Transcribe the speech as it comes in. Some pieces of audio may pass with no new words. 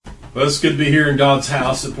Well, it's good to be here in God's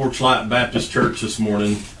house at Porchlight Baptist Church this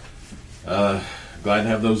morning. Glad to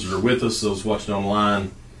have those that are with us, those watching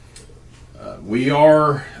online. We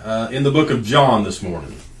are in the book of John this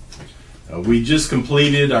morning. We just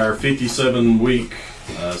completed our 57-week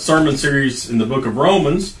sermon series in the book of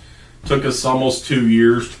Romans. Took us almost 2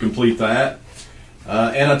 years to complete that.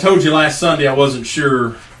 And I told you last Sunday I wasn't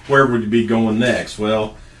sure where we'd be going next.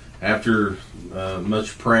 Well, after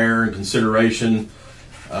much prayer and consideration,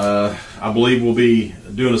 I believe we'll be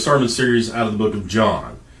doing a sermon series out of the book of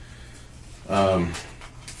John. I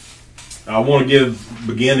want to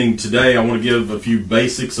give a few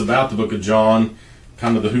basics about the book of John,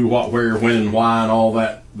 kind of the who, what, where, when, and why, and all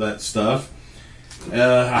that stuff.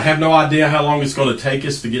 I have no idea how long it's going to take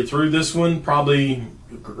us to get through this one, probably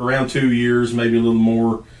around 2 years, maybe a little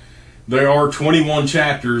more. There are 21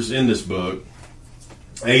 chapters in this book,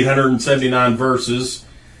 879 verses,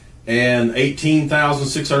 and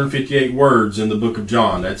 18,658 words in the book of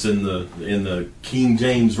John. That's in the King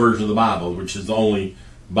James Version of the Bible, which is the only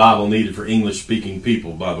Bible needed for English-speaking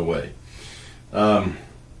people, by the way. The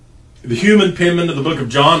human penman of the book of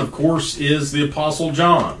John, of course, is the Apostle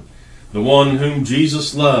John, the one whom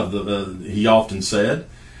Jesus loved, he often said.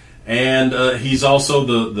 And he's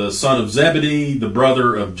also the son of Zebedee, the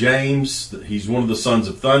brother of James. He's one of the sons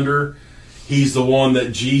of thunder. He's the one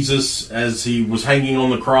that Jesus, as he was hanging on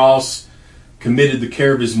the cross, committed the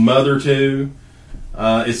care of his mother to.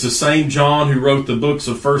 It's the same John who wrote the books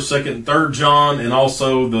of 1st, 2nd, and 3rd John, and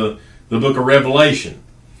also the book of Revelation.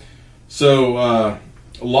 So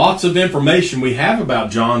lots of information we have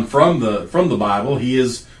about John from the Bible. He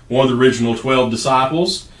is one of the original 12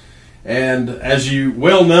 disciples. And as you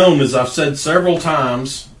well known, as I've said several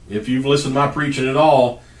times, if you've listened to my preaching at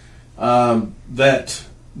all, that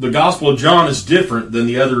the Gospel of John is different than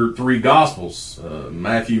the other three Gospels,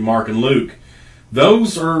 Matthew, Mark, and Luke.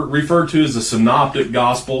 Those are referred to as the Synoptic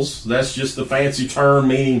Gospels. That's just the fancy term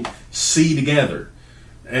meaning see together.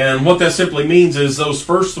 And what that simply means is those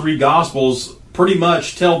first three Gospels pretty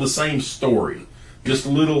much tell the same story. Just a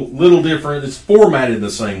little different. It's formatted the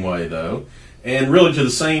same way, though, and really to the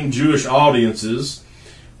same Jewish audiences.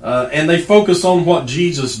 And they focus on what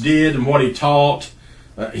Jesus did and what he taught,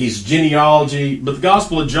 his genealogy. But the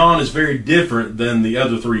Gospel of John is very different than the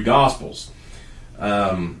other three Gospels.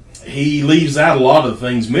 He leaves out a lot of the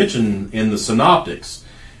things mentioned in the Synoptics.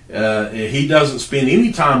 He doesn't spend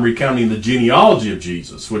any time recounting the genealogy of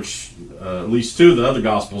Jesus, which at least two of the other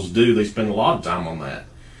Gospels do. They spend a lot of time on that.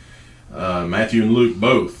 Matthew and Luke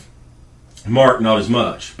both. Mark not as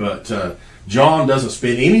much. But John doesn't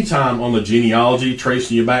spend any time on the genealogy,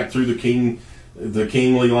 tracing you back through the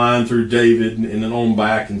kingly line through David and then on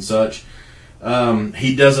back and such.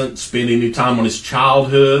 He doesn't spend any time on his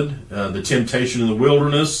childhood, the temptation in the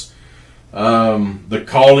wilderness, the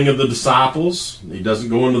calling of the disciples. He doesn't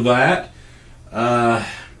go into that.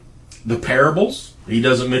 The parables. He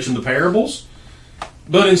doesn't mention the parables.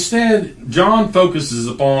 But instead, John focuses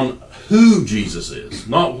upon who Jesus is.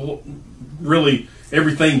 Not really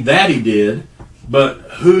everything that he did, but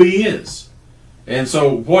who he is. And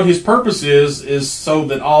so what his purpose is so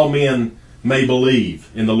that all men may believe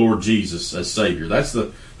in the Lord Jesus as Savior. That's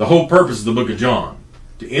the whole purpose of the book of John.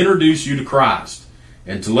 To introduce you to Christ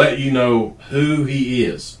and to let you know who he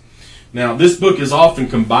is. Now, this book is often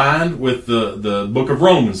combined with the book of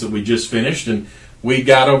Romans that we just finished. And we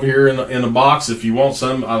got over here in a box, if you want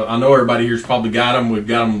some. I know everybody here's probably got them. We've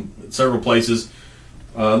got them at several places.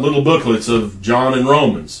 Little booklets of John and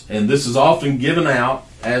Romans. And this is often given out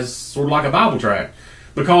as sort of like a Bible tract,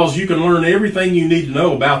 because you can learn everything you need to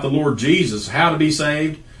know about the Lord Jesus, how to be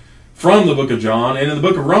saved, from the book of John. And in the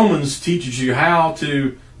book of Romans teaches you how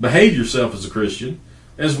to behave yourself as a Christian,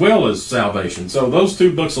 as well as salvation. So those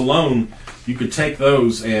two books alone, you could take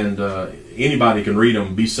those and anybody can read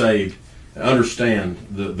them, be saved, understand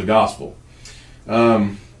the gospel.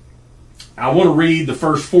 I want to read the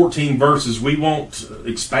first 14 verses. We won't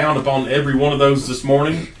expound upon every one of those this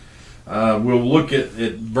morning. We'll look at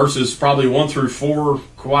verses probably 1 through 4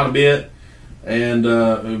 quite a bit, and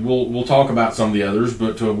we'll talk about some of the others,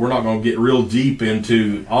 but we're not going to get real deep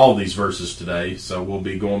into all these verses today, so we'll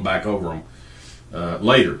be going back over them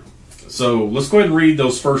later. So let's go ahead and read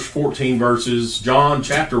those first 14 verses. John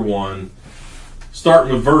chapter 1,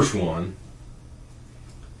 starting with verse 1.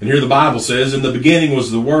 And here the Bible says, "In the beginning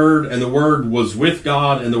was the Word, and the Word was with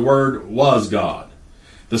God, and the Word was God.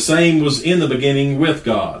 The same was in the beginning with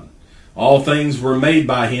God. All things were made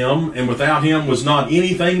by him, and without him was not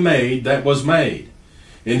anything made that was made.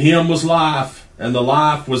 In him was life, and the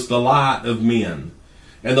life was the light of men.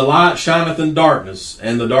 And the light shineth in darkness,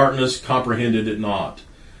 and the darkness comprehended it not.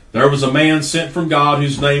 There was a man sent from God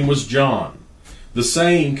whose name was John. The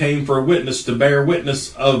same came for a witness to bear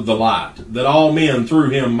witness of the light, that all men through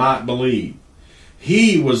him might believe.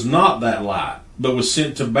 He was not that light, but was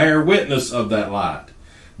sent to bear witness of that light.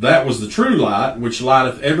 That was the true light, which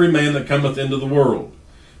lighteth every man that cometh into the world.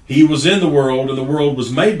 He was in the world, and the world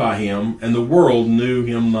was made by him, and the world knew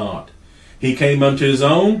him not. He came unto his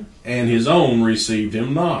own, and his own received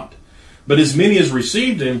him not. But as many as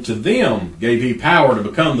received him, to them gave he power to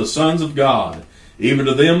become the sons of God, even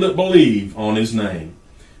to them that believe on his name,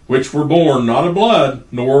 which were born not of blood,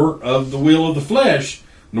 nor of the will of the flesh,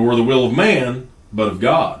 nor the will of man, but of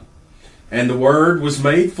God. And the Word was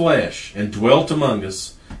made flesh, and dwelt among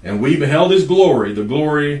us, and we beheld his glory, the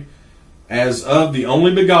glory as of the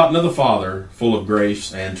only begotten of the Father, full of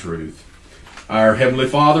grace and truth. Our Heavenly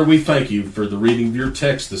Father, we thank you for the reading of your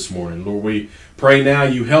text this morning. Lord, we pray now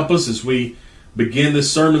you help us as we begin this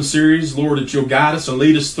sermon series. Lord, that you'll guide us and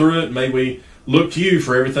lead us through it. May we look to you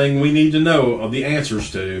for everything we need to know of the answers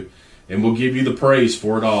to, and we'll give you the praise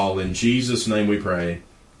for it all. In Jesus' name we pray.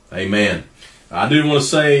 Amen. I do want to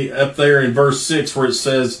say up there in verse 6 where it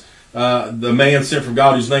says, the man sent from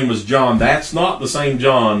God whose name was John, that's not the same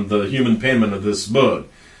John, the human penman of this book.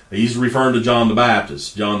 He's referring to John the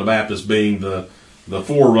Baptist being the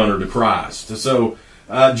forerunner to Christ. So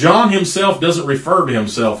John himself doesn't refer to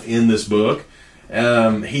himself in this book.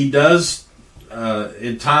 He does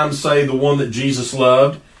at times say the one that Jesus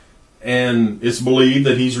loved, and it's believed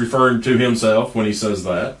that he's referring to himself when he says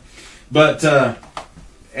that. But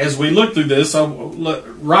as we look through this,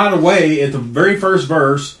 right away at the very first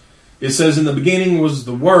verse, it says, in the beginning was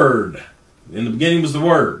the Word. In the beginning was the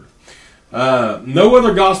Word. No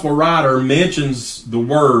other gospel writer mentions the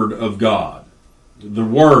Word of God. The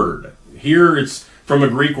Word. Here it's from a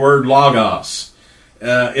Greek word, logos.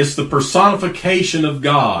 It's the personification of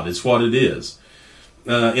God. It's what it is.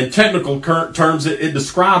 In technical terms, it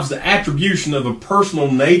describes the attribution of a personal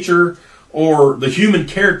nature or the human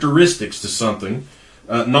characteristics to something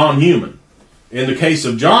non-human. In the case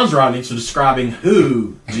of John's writings, it's describing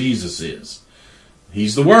who Jesus is.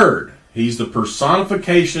 He's the Word. He's the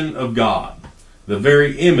personification of God, the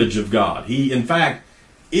very image of God. He, in fact,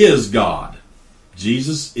 is God.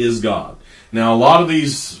 Jesus is God. Now, a lot of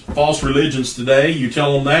these false religions today, you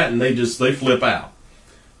tell them that, and they flip out.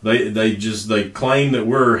 They claim that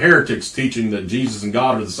we're heretics teaching that Jesus and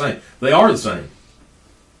God are the same. They are the same.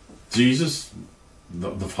 Jesus, the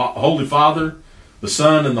Holy Father, the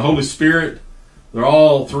Son, and the Holy Spirit, they're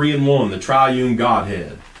all three in one, the triune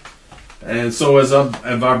Godhead. And so as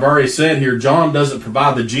I've already said here, John doesn't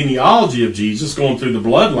provide the genealogy of Jesus going through the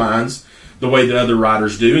bloodlines the way that other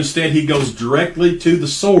writers do. Instead, he goes directly to the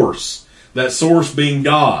source, that source being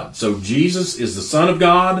God. So Jesus is the Son of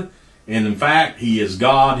God, and in fact, he is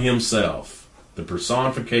God himself, the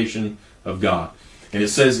personification of God. And it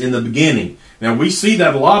says in the beginning. Now, we see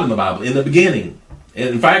that a lot in the Bible, in the beginning. And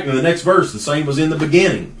in fact, in the next verse, the same was in the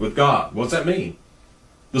beginning with God. What's that mean?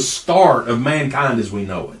 The start of mankind as we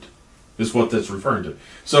know it is what that's referring to.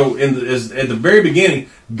 So at the very beginning,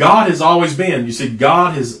 God has always been. You see,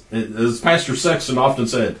 God has, as Pastor Sexton often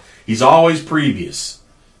said, he's always previous.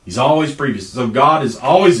 He's always previous. So God has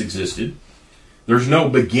always existed. There's no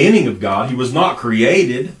beginning of God. He was not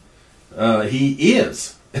created. He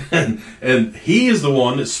is. And he is the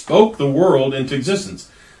one that spoke the world into existence.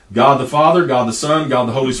 God the Father, God the Son, God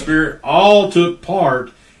the Holy Spirit all took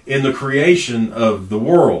part in the creation of the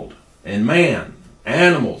world and man,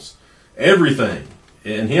 animals, everything.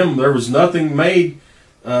 In him there was nothing made.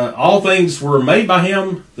 All things were made by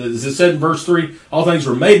him. As it said in verse 3, all things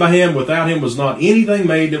were made by him. Without him was not anything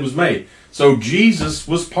made that was made. So Jesus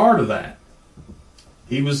was part of that.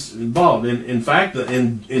 He was involved. In fact,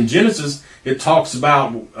 in Genesis, it talks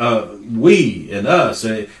about we and us.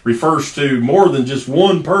 And it refers to more than just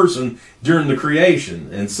one person during the creation.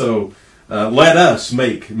 And so, let us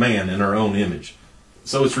make man in our own image.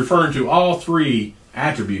 So it's referring to all three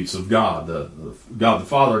attributes of God. God the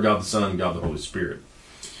Father, God the Son, God the Holy Spirit.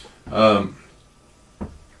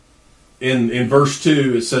 In verse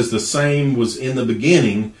 2, it says the same was in the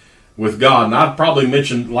beginning with God. And I've probably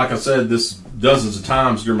mentioned, like I said, this dozens of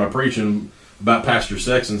times during my preaching about Pastor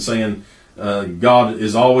Sexton saying God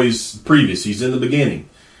is always previous. He's in the beginning.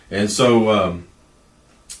 And so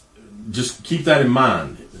just keep that in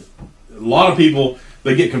mind. A lot of people,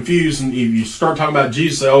 they get confused, and you start talking about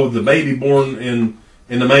Jesus, say, oh, the baby born in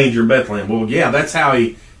the manger in Bethlehem. Well, yeah, that's how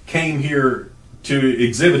he came here to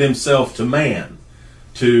exhibit himself to man,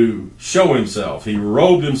 to show himself. He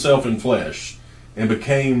robed himself in flesh and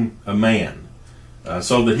became a man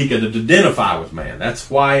so that he could identify with man. That's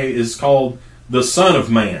why he is called the Son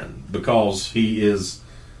of Man, because he is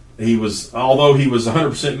although he was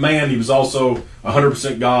 100% man, he was also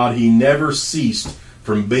 100% God. He never ceased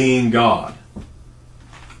from being God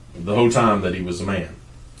the whole time that he was a man.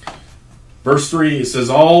 Verse 3, it says,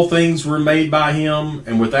 all things were made by him,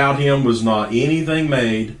 and without him was not anything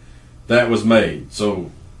made that was made.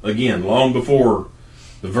 So, again, long before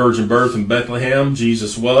the virgin birth in Bethlehem,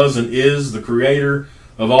 Jesus was and is the creator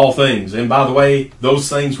of all things. And by the way, those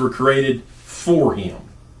things were created for him.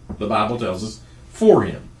 The Bible tells us, for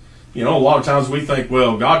him. You know, a lot of times we think,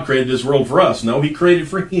 well, God created this world for us. No, he created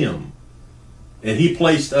for him. And he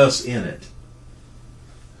placed us in it.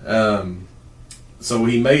 So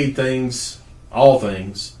he made things, all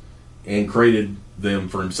things, and created them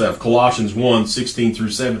for himself. Colossians 1:16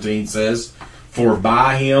 through 17 says, for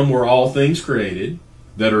by him were all things created,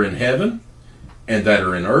 that are in heaven and that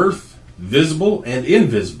are in earth, visible and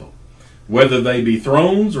invisible, whether they be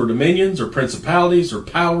thrones or dominions or principalities or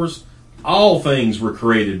powers. All things were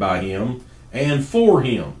created by him and for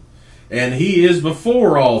him. And he is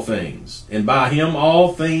before all things, and by him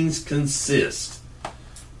all things consist.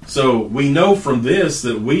 So we know from this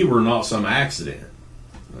that we were not some accident.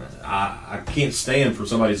 I can't stand for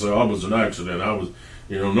somebody to say, I was an accident. I was,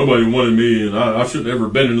 nobody wanted me, and I shouldn't have ever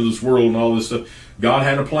been into this world and all this stuff. God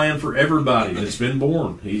had a plan for everybody that's been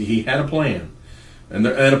born. He had a plan and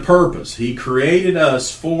a purpose. He created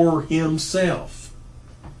us for himself.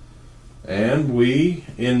 And we,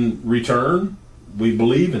 in return, we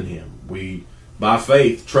believe in him. We, by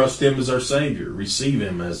faith, trust him as our Savior, receive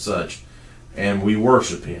him as such, and we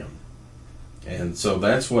worship him. And so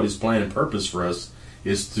that's what his plan and purpose for us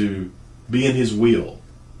is, to be in his will.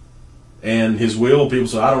 And his will, people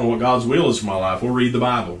say, I don't know what God's will is for my life. Well, read the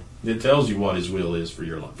Bible. It tells you what his will is for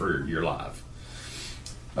your life.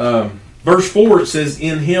 Verse 4, it says,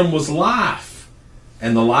 in him was life,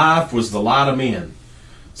 and the life was the light of men.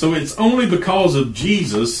 So it's only because of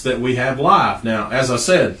Jesus that we have life. Now, as I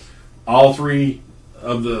said, all three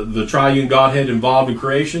of the triune Godhead involved in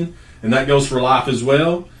creation, and that goes for life as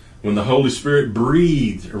well. When the Holy Spirit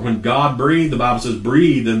breathed, or when God breathed, the Bible says,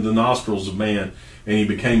 breathed in the nostrils of man, and he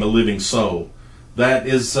became a living soul. That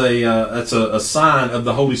is that's a sign of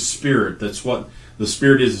the Holy Spirit. That's what the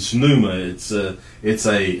Spirit is. It's pneuma. It's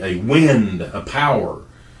a wind, a power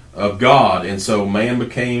of God. And so man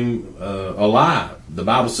became alive. The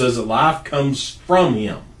Bible says that life comes from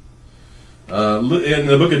him. In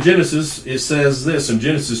the book of Genesis, it says this, in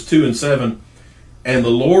Genesis 2:7, and the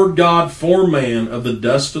Lord God formed man of the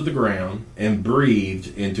dust of the ground, and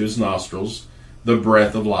breathed into his nostrils the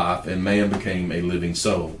breath of life, and man became a living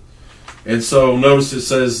soul. And so notice it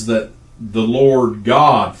says that the Lord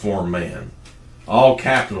God formed man. All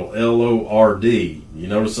capital, L-O-R-D. You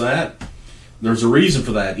notice that? There's a reason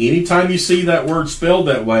for that. Anytime you see that word spelled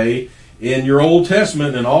that way in your Old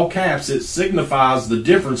Testament in all caps, it signifies the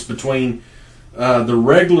difference between the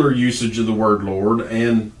regular usage of the word Lord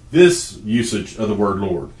and this usage of the word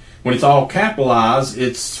Lord. When it's all capitalized,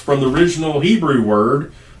 it's from the original Hebrew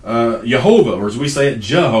word Yehovah, or as we say it,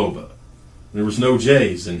 Jehovah. There was no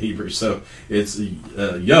J's in Hebrew, so it's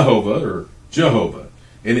Yehovah or Jehovah.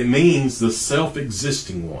 And it means the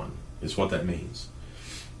self-existing one, is what that means.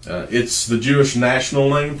 It's the Jewish national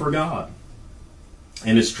name for God.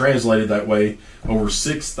 And it's translated that way over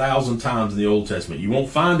 6,000 times in the Old Testament. You won't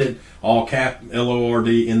find it all cap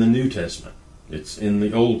L-O-R-D in the New Testament. It's in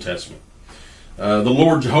the Old Testament. The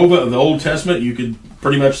Lord Jehovah of the Old Testament, you could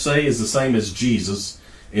pretty much say, is the same as Jesus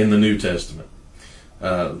in the New Testament.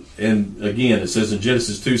 And again, it says in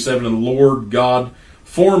Genesis 2:7, and the Lord God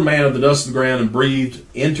formed man of the dust of the ground and breathed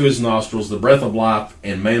into his nostrils the breath of life,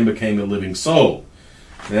 and man became a living soul.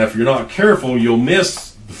 Now, if you're not careful, you'll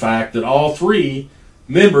miss the fact that all three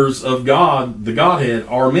members of God, the Godhead,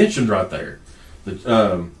 are mentioned right there.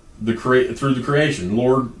 Through the creation,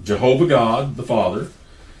 Lord Jehovah God, the Father,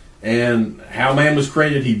 and how man was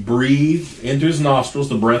created, he breathed into his nostrils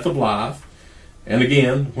the breath of life. And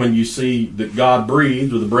again, when you see that God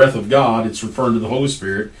breathed with the breath of God, it's referring to the Holy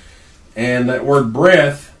Spirit. And that word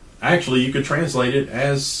breath, actually, you could translate it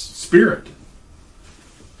as spirit.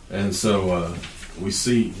 And so we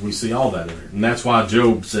see all that in there. And that's why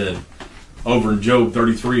Job said, over in Job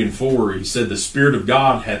 33:4, he said, the Spirit of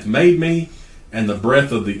God hath made me, and the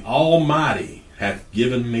breath of the Almighty hath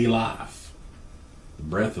given me life. The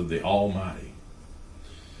breath of the Almighty.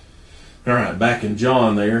 All right, back in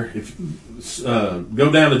John there. If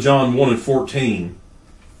go down to John 1:14,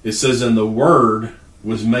 it says, and the Word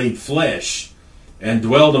was made flesh, and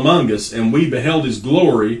dwelled among us, and we beheld his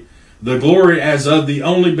glory, the glory as of the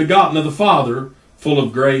only begotten of the Father, full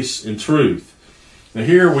of grace and truth. Now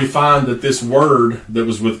here we find that this Word that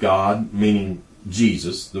was with God, meaning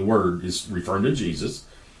Jesus, the Word is referring to Jesus,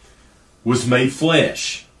 was made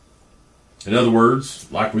flesh. In other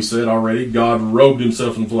words, like we said already, God robed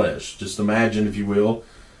himself in flesh. Just imagine, if you will,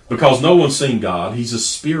 because no one's seen God. He's a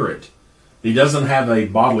spirit. He doesn't have a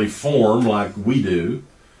bodily form like we do.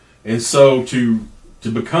 And so to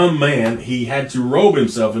become man, he had to robe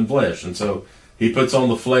himself in flesh. And so he puts on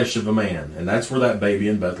the flesh of a man. And that's where that baby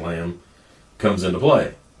in Bethlehem comes into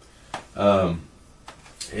play.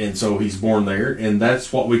 And so he's born there. And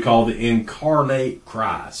that's what we call the incarnate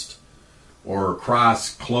Christ, or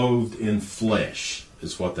Christ clothed in flesh,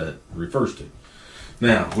 is what that refers to.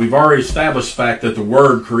 Now, we've already established the fact that the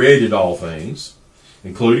Word created all things,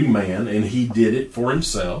 including man, and he did it for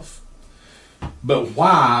himself. But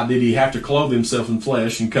why did he have to clothe himself in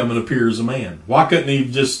flesh and come and appear as a man? Why couldn't he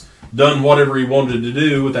have just done whatever he wanted to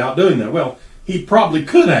do without doing that? Well, he probably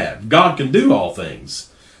could have. God can do all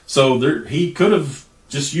things. So he could have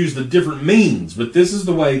just used a different means, but this is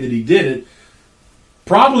the way that he did it,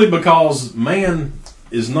 probably because man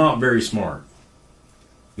is not very smart.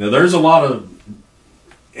 Now, there's a lot of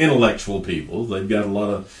intellectual people. They've got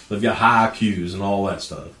high IQs and all that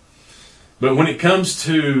stuff. But when it comes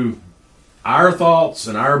to our thoughts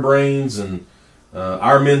and our brains and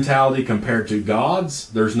our mentality compared to God's,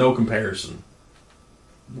 there's no comparison.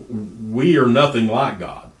 We are nothing like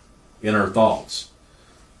God in our thoughts,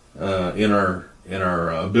 in our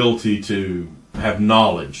ability to have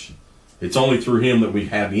knowledge. It's only through him that we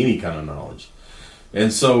have any kind of knowledge.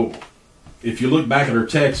 And so, if you look back at our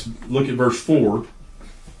text, look at verse 4.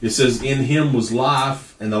 It says, "In him was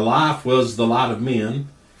life, and the life was the light of men.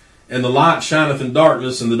 And the light shineth in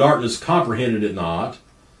darkness, and the darkness comprehended it not.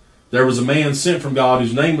 There was a man sent from God,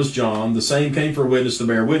 whose name was John. The same came for a witness, to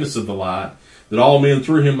bear witness of the light, that all men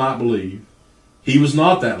through him might believe. He was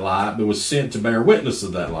not that light, but was sent to bear witness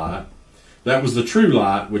of that light. That was the true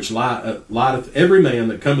light, which lighteth every man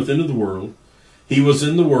that cometh into the world. He was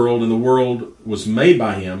in the world, and the world was made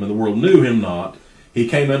by him, and the world knew him not. He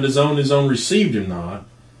came unto his own received him not.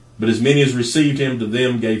 But as many as received him, to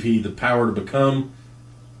them gave he the power to become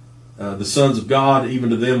the sons of God, even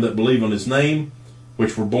to them that believe on his name,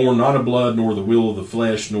 which were born not of blood, nor the will of the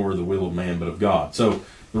flesh, nor the will of man, but of God." So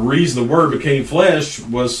the reason the Word became flesh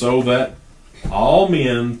was so that all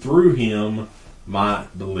men through him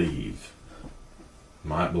might believe.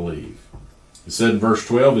 Might believe. It said in verse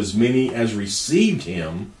 12, "As many as received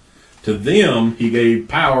him, to them he gave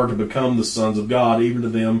power to become the sons of God, even to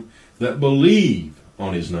them that believe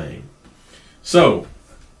on his name." So,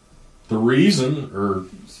 the reason, or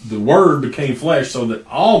the Word became flesh so that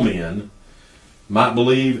all men might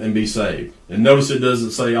believe and be saved. And notice it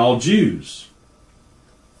doesn't say all Jews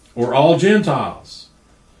or all Gentiles.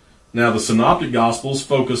 Now, the Synoptic Gospels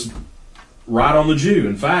focus right on the Jew.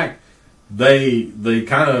 In fact, they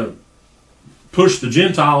kind of push the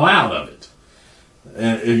Gentile out of it.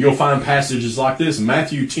 And you'll find passages like this in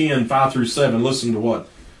Matthew 10, 5 through 7. Listen to what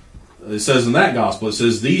it says in that gospel. It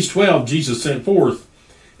says, "These 12 Jesus sent forth,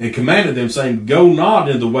 and commanded them, saying, Go not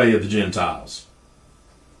in the way of the Gentiles,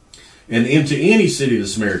 and into any city of the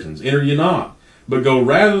Samaritans enter ye not, but go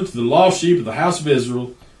rather to the lost sheep of the house of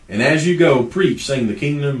Israel, and as you go, preach, saying, The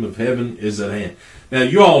kingdom of heaven is at hand." Now,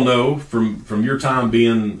 you all know from your time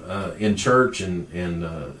being in church, and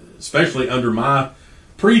especially under my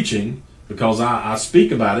preaching, because I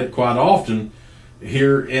speak about it quite often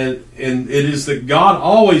here, and it is that God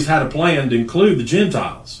always had a plan to include the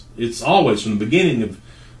Gentiles. It's always, from the beginning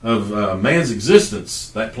of man's existence,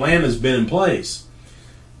 that plan has been in place.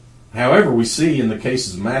 However, we see in the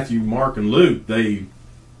cases of Matthew, Mark, and Luke, they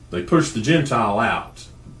push the Gentile out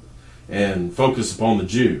and focus upon the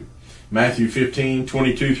Jew. Matthew 15,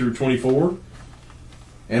 22 through 24.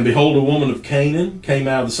 "And behold, a woman of Canaan came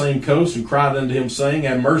out of the same coast, and cried unto him, saying,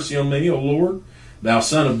 Have mercy on me, O Lord, thou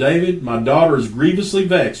son of David. My daughter is grievously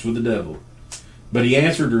vexed with the devil. But he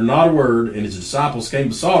answered her not a word, and his disciples came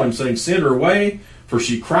besought him, saying, Send her away, for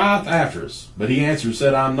she crieth after us. But he answered and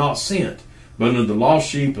said, I am not sent, but unto the lost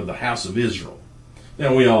sheep of the house of Israel."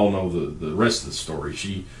 Now, we all know the rest of the story.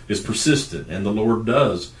 She is persistent, and the Lord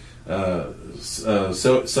does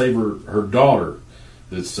save her daughter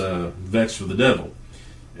that's vexed with the devil.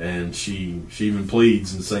 And she even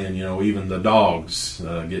pleads and saying, even the dogs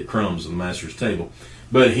get crumbs on the master's table.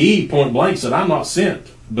 But he point blank said, "I'm not sent,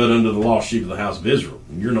 but unto the lost sheep of the house of Israel."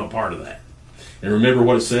 And you're not part of that. And remember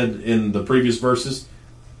what it said in the previous verses?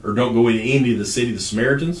 Or don't go into any of the city of the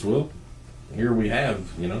Samaritans. Well, here we have,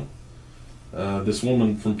 this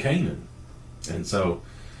woman from Canaan. And so,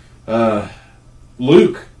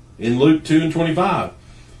 Luke, in Luke 2 and 25,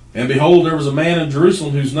 "And behold, there was a man in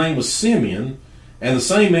Jerusalem whose name was Simeon, and the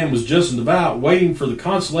same man was just and devout, waiting for the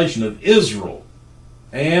consolation of Israel.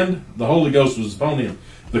 And the Holy Ghost was upon him."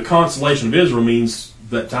 the consolation of Israel means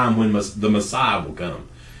that time when the Messiah will come.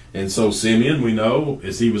 And so Simeon, we know,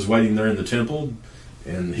 as he was waiting there in the temple,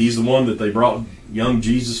 and he's the one that they brought young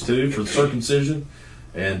Jesus to for the circumcision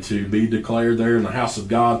and to be declared there in the house of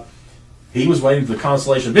God. He was waiting for the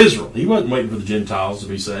consolation of Israel. He wasn't waiting for the Gentiles to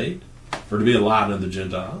be saved or to be a light unto the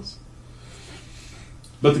Gentiles.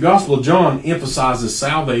 But the Gospel of John emphasizes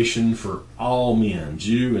salvation for all men,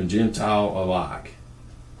 Jew and Gentile alike.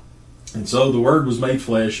 And so the Word was made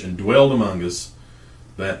flesh and dwelled among us,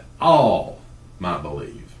 that all might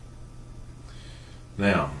believe.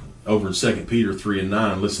 Now, over in 2 Peter 3 and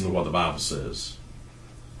 9, listen to what the Bible says.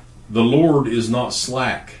 The Lord is not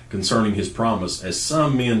slack concerning his promise, as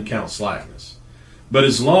some men count slackness, but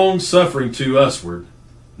is long-suffering to usward,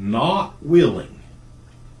 not willing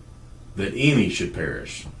that any should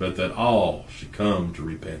perish, but that all should come to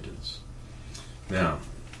repentance. Now,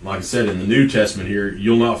 like I said, in the New Testament here,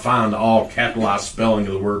 you'll not find all capitalized spelling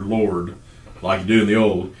of the word Lord like you do in the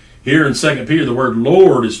Old. Here in 2 Peter, the word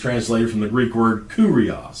Lord is translated from the Greek word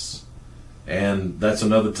kurios, and that's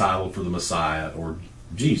another title for the Messiah or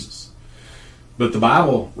Jesus. But the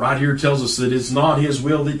Bible right here tells us that it's not his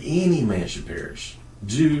will that any man should perish.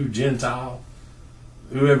 Jew, Gentile,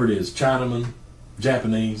 whoever it is, Chinaman,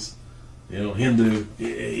 Japanese, Hindu.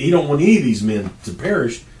 He don't want any of these men to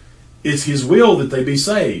perish. It's his will that they be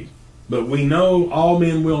saved. But we know all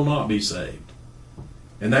men will not be saved.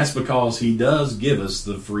 And that's because he does give us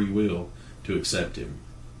the free will to accept him.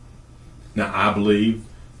 Now, I believe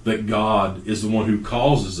that God is the one who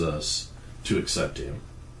causes us to accept him.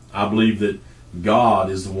 I believe that God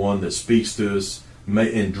is the one that speaks to us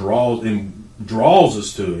and draws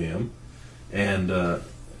us to him. And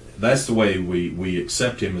that's the way we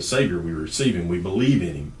accept him as Savior. We receive him. We believe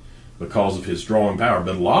in him because of his drawing power.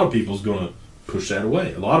 But a lot of people's going to push that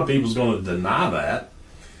away. A lot of people's going to deny that.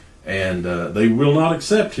 And they will not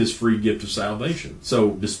accept his free gift of salvation.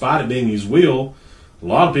 So despite it being his will, a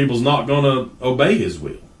lot of people's not going to obey his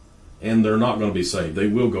will. And they're not going to be saved. They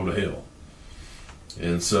will go to hell.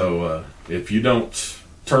 And so if you don't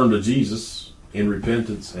turn to Jesus in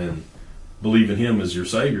repentance and believe in him as your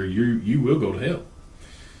Savior, you will go to hell.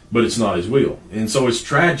 But it's not his will. And so it's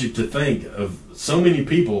tragic to think of so many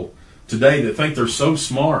people today that think they're so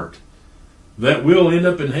smart that will end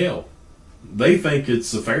up in hell. They think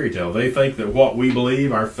it's a fairy tale. They think that what we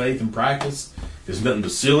believe, our faith and practice, is nothing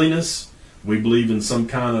but silliness. We believe in some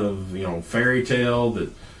kind of, fairy tale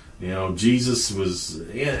that, Jesus was,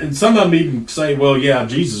 and some of them even say, well, yeah,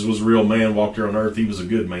 Jesus was a real man, walked here on earth. He was a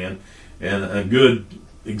good man and a good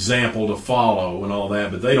example to follow and all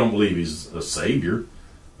that. But they don't believe he's a Savior.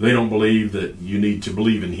 They don't believe that you need to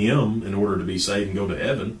believe in him in order to be saved and go to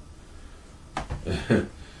heaven.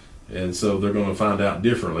 And so they're going to find out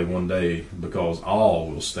differently one day because all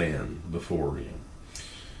will stand before him.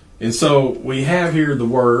 And so we have here the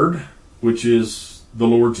Word, which is the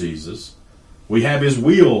Lord Jesus. We have his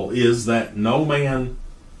will is that no man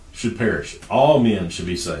should perish. All men should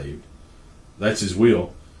be saved. That's his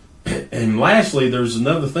will. And lastly, there's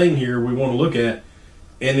another thing here we want to look at,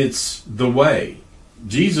 and it's the way.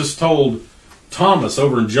 Jesus told Thomas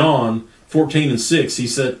over in John 14 and 6, he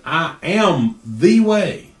said, I am the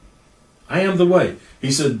way. I am the way.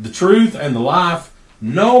 He said, the truth and the life,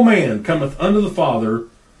 no man cometh unto the Father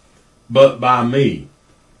but by me.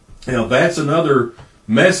 Now that's another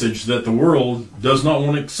message that the world does not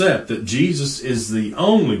want to accept, that Jesus is the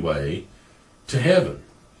only way to heaven.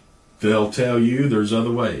 They'll tell you there's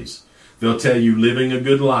other ways. They'll tell you living a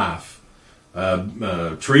good life,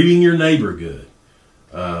 treating your neighbor good,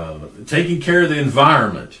 taking care of the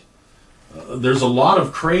environment. There's a lot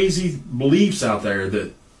of crazy beliefs out there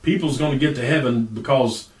that people's going to get to heaven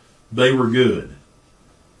because they were good.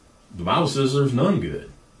 The Bible says there's none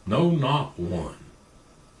good. No, not one.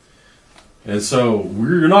 And so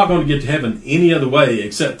we're not going to get to heaven any other way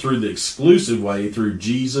except through the exclusive way, through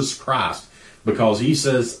Jesus Christ. Because he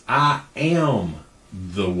says, I am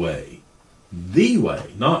the way. The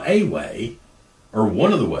way, not a way, or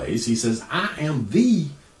one of the ways. He says, I am the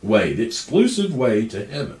way, the exclusive way to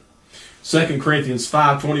heaven. 2 Corinthians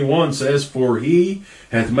 5:21 says, for he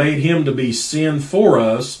hath made him to be sin for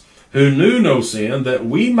us, who knew no sin, that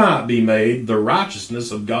we might be made the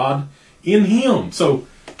righteousness of God in him. So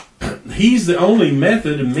he's the only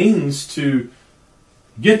method and means to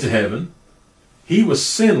get to heaven. He was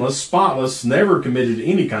sinless, spotless, never committed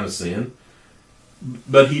any kind of sin,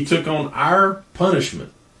 but he took on our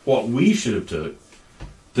punishment, what we should have took,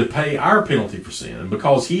 to pay our penalty for sin. And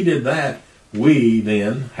because he did that, we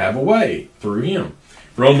then have a way through him.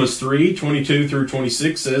 Romans 3:22 through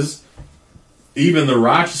 26 says, even the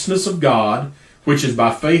righteousness of God which is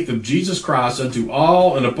by faith of Jesus Christ unto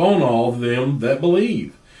all and upon all them that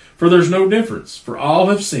believe. For there's no difference, for all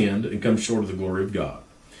have sinned and come short of the glory of God,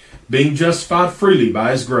 being justified freely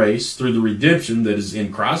by his grace through the redemption that is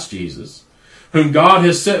in Christ Jesus, whom God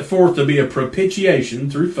has set forth to be a propitiation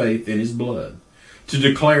through faith in his blood, to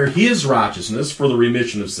declare his righteousness for the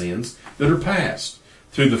remission of sins that are past,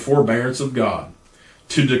 through the forbearance of God.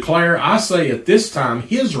 To declare, I say, at this time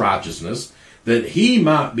his righteousness, that he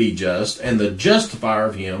might be just, and the justifier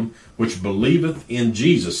of him which believeth in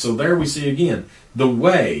Jesus. So there we see again, the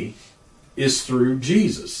way is through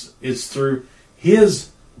Jesus. It's through his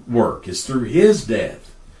work. It's through his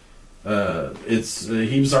death.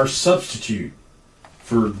 He was our substitute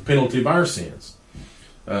for the penalty of our sins.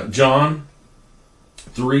 John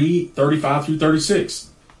 3:35 through 36.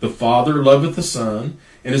 The Father loveth the Son,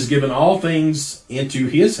 and has given all things into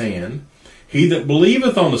his hand. He that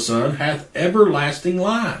believeth on the Son hath everlasting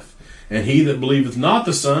life, and he that believeth not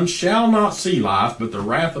the Son shall not see life, but the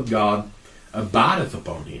wrath of God abideth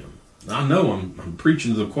upon him. I know I'm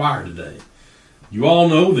preaching to the choir today. You all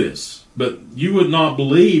know this, but you would not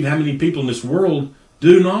believe how many people in this world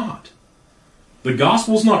do not. The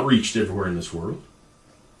gospel's not reached everywhere in this world.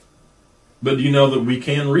 But do you know that we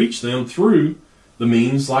can reach them through the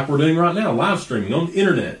means like we're doing right now, live streaming on the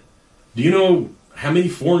internet? Do you know how many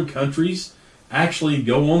foreign countries actually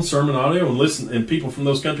go on sermon audio and listen, and people from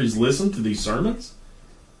those countries listen to these sermons?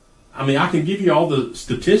 I mean, I can give you all the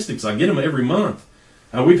statistics. I get them every month.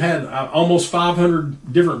 We've had almost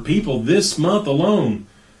 500 different people this month alone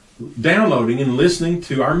downloading and listening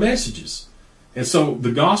to our messages. And so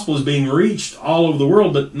the gospel is being reached all over the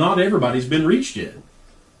world, but not everybody's been reached yet.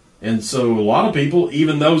 And so a lot of people,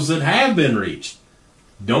 even those that have been reached,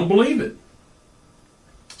 don't believe it.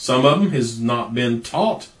 Some of them has not been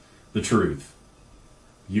taught the truth.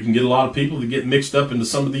 You can get a lot of people that get mixed up into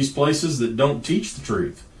some of these places that don't teach the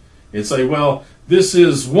truth and say, well, this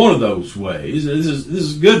is one of those ways. This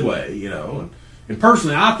is a good way, you know. And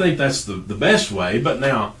personally, I think that's the best way. But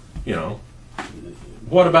now, you know,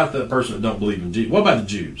 what about the person that don't believe in Jesus? What about the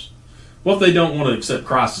Jews? What if they don't want to accept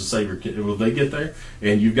Christ as Savior? Will they get there?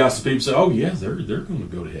 And you've got some people say, oh, yeah, they're going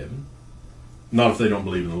to go to heaven. Not if they don't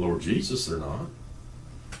believe in the Lord Jesus, they're not.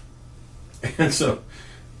 And so,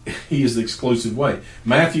 he is the exclusive way.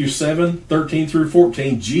 Matthew 7:13 through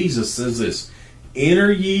 14, Jesus says this,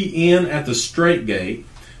 enter ye in at the strait gate,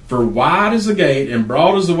 for wide is the gate, and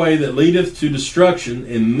broad is the way that leadeth to destruction,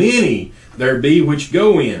 and many there be which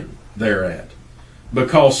go in thereat.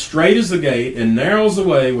 Because strait is the gate, and narrow is the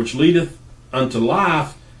way which leadeth unto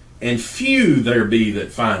life, and few there be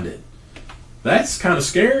that find it. That's kind of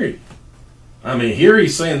scary. I mean, here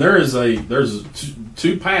he's saying there's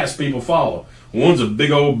two paths people follow. One's a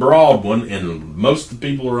big old broad one, and most of the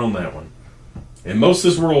people are on that one. And most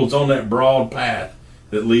of this world's on that broad path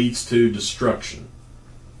that leads to destruction.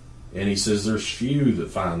 And he says there's few that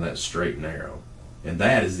find that straight and narrow. And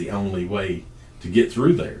that is the only way to get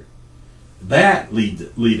through there. That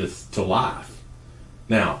leadeth to life.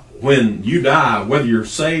 Now, when you die, whether you're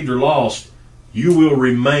saved or lost, you will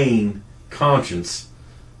remain conscious,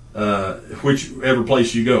 whichever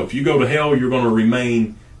place you go. If you go to hell, you're going to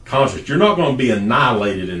remain conscious. You're not going to be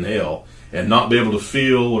annihilated in hell and not be able to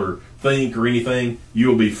feel or think or anything.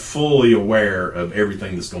 You'll be fully aware of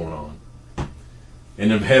everything that's going on.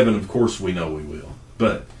 And in heaven, of course, we know we will.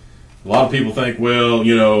 But a lot of people think, well,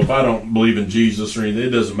 you know, if I don't believe in Jesus or anything, it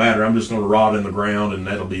doesn't matter. I'm just going to rot in the ground and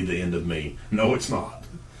that'll be the end of me. No, it's not.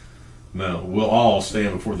 No, we'll all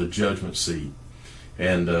stand before the judgment seat.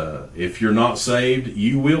 And if you're not saved,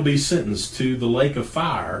 you will be sentenced to the lake of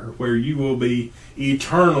fire, where you will be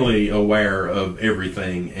eternally aware of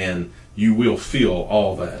everything, and you will feel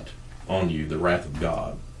all that on you, the wrath of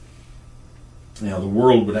God. Now, the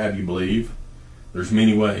world would have you believe there's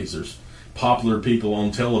many ways. There's popular people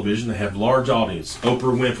on television that have large audience.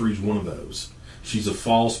 Oprah Winfrey's one of those. She's a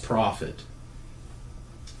false prophet.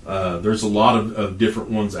 There's a lot of different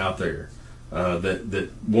ones out there that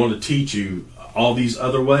want to teach you all these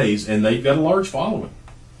other ways, and they've got a large following.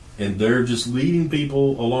 And they're just leading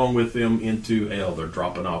people along with them into hell. They're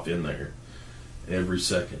dropping off in there every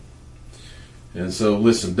second. And so,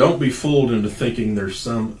 listen, don't be fooled into thinking there's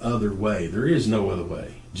some other way. There is no other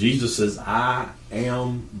way. Jesus says, I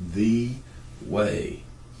am the way.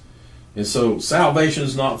 And so, salvation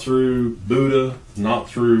is not through Buddha, not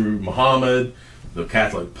through Muhammad, the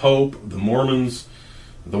Catholic Pope, the Mormons,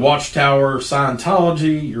 the Watchtower,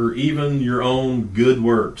 Scientology, or even your own good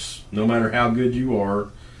works. No matter how good you are,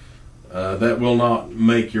 that will not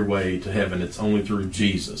make your way to heaven. It's only through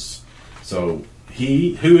Jesus. So,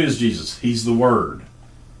 who is Jesus? He's the Word.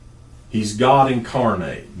 He's God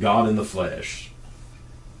incarnate, God in the flesh.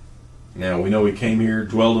 Now, we know he came here,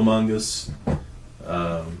 dwelled among us.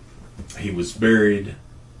 He was buried,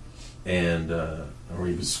 and or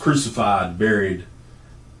he was crucified, buried,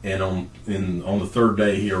 and on the third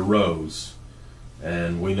day he arose.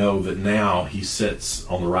 And we know that now he sits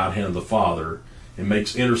on the right hand of the Father and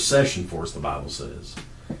makes intercession for us, the Bible says.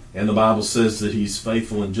 And the Bible says that he's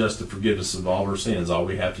faithful and just to forgive us of all our sins. All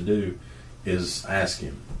we have to do is ask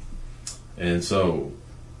him. And so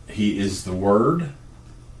he is the Word.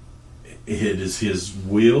 It is his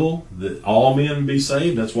will that all men be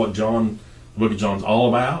saved. That's what the book of John's all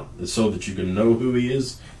about. It's so that you can know who he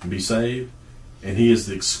is and be saved. And he is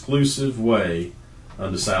the exclusive way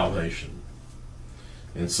unto salvation.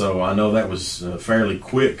 And so I know that was fairly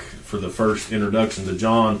quick for the first introduction to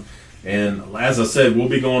John. And as I said, we'll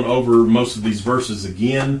be going over most of these verses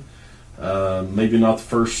again. Maybe not the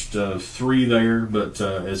first three there, but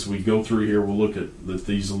as we go through here, we'll look at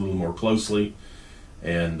these a little more closely.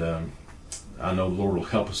 And I know the Lord will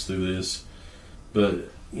help us through this. But,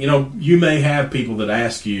 you may have people that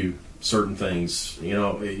ask you certain things.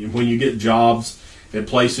 When you get jobs at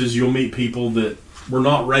places, you'll meet people that were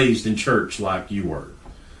not raised in church like you were.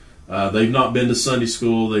 They've not been to Sunday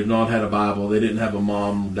school. They've not had a Bible. They didn't have a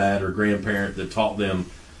mom, dad, or grandparent that taught them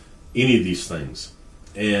any of these things.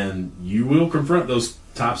 And you will confront those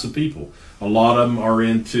types of people. A lot of them are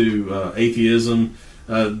into atheism.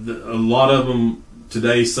 A lot of them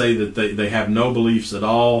today say that they have no beliefs at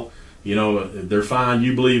all. They're fine.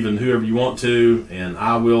 You believe in whoever you want to, and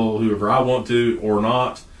I will whoever I want to or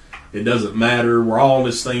not. It doesn't matter. We're all in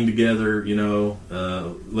this thing together.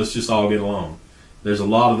 Let's just all get along. There's a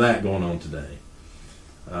lot of that going on today.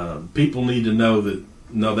 People need to know that,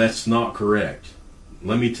 no, that's not correct.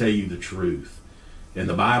 Let me tell you the truth. And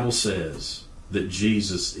the Bible says that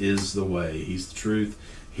Jesus is the way. He's the truth.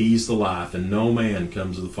 He's the life. And no man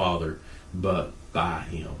comes to the Father but by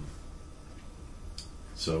him.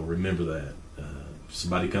 So remember that. If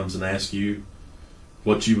somebody comes and asks you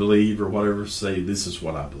what you believe or whatever, say, this is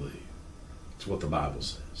what I believe. It's what the Bible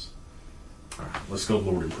says. All right, let's go to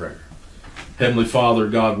the Lord in prayer. Heavenly Father,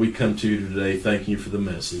 God, we come to you today thanking you for the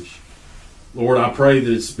message. Lord, I pray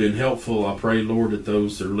that it's been helpful. I pray, Lord, that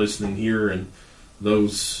those that are listening here and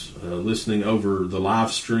those listening over the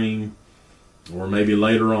live stream or maybe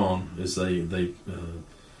later on as they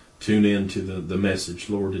tune in to the message,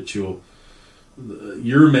 Lord, that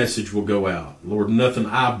your message will go out. Lord, nothing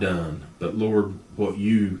I've done, but, Lord, what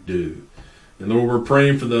you do. And, Lord, we're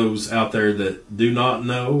praying for those out there that do not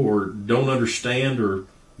know or don't understand or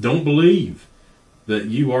don't believe that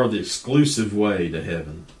you are the exclusive way to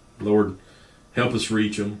heaven. Lord, help us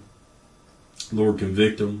reach them. Lord,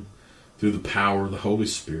 convict them through the power of the Holy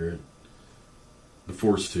Spirit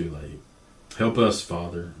before it's too late. Help us,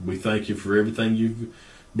 Father. We thank you for everything you've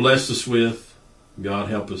blessed us with. God,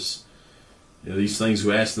 help us. These things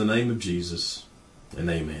we ask in the name of Jesus, and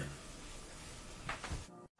amen.